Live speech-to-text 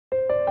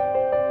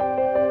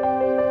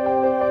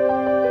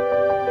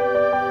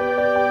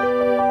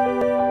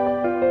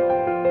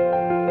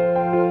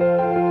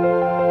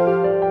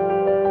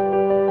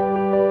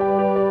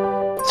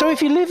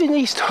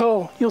East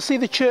Hull, you'll see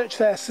the church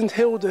there, Saint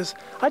Hilda's.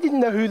 I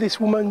didn't know who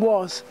this woman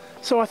was,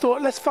 so I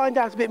thought let's find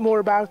out a bit more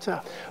about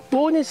her.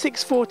 Born in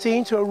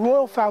 614 to a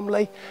royal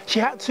family,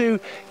 she had to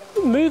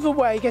move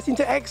away, get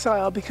into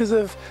exile because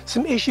of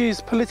some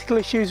issues, political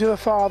issues with her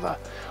father.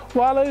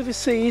 While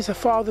overseas, her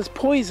father's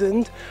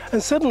poisoned,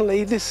 and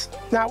suddenly this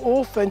now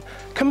orphan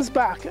comes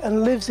back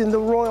and lives in the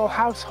royal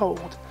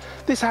household.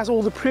 This has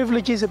all the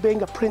privileges of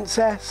being a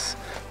princess.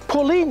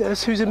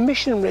 Paulinus, who's a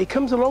missionary,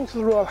 comes along to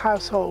the royal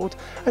household,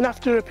 and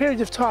after a period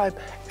of time,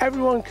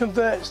 everyone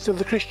converts to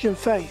the Christian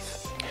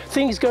faith.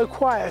 Things go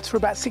quiet for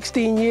about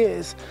 16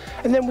 years,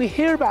 and then we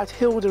hear about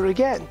Hilda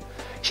again.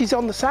 She's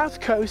on the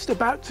south coast,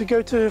 about to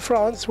go to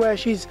France, where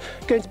she's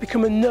going to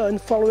become a nun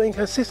following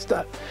her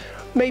sister.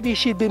 Maybe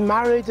she'd been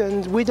married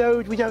and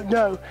widowed, we don't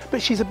know,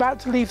 but she's about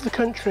to leave the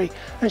country,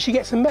 and she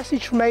gets a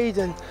message from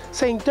Aidan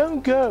saying,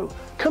 don't go,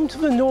 come to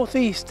the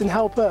northeast and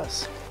help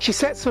us. She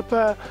sets up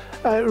a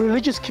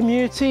religious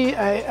community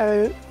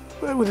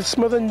with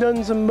some other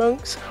nuns and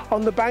monks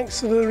on the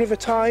banks of the River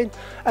Tyne,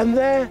 and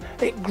there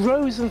it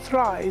grows and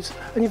thrives,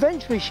 and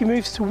eventually she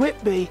moves to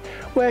Whitby,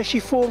 where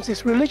she forms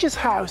this religious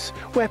house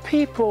where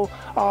people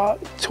are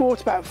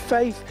taught about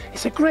faith.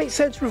 It's a great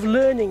centre of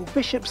learning.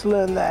 Bishops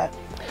learn there.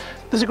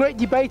 There's a great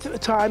debate at the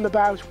time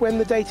about when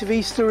the date of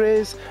Easter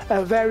is,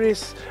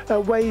 various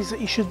ways that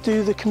you should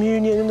do the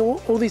communion and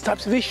all these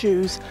types of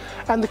issues,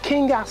 and the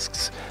king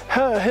asks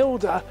her,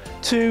 Hilda,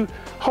 to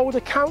hold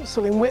a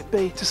council in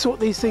Whitby to sort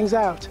these things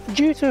out.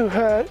 Due to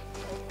her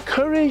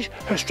courage,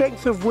 her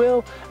strength of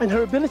will and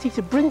her ability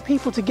to bring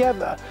people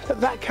together,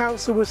 that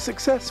council was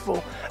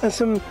successful, and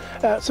some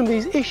of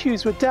these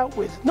issues were dealt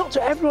with. Not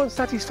to everyone's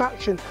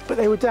satisfaction, but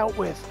they were dealt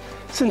with.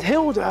 Saint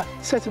Hilda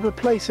set up a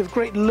place of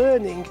great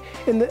learning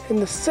in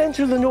the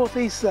centre of the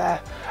northeast there,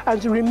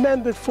 and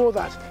remembered for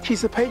that. She's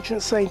the patron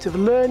saint of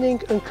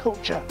learning and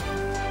culture.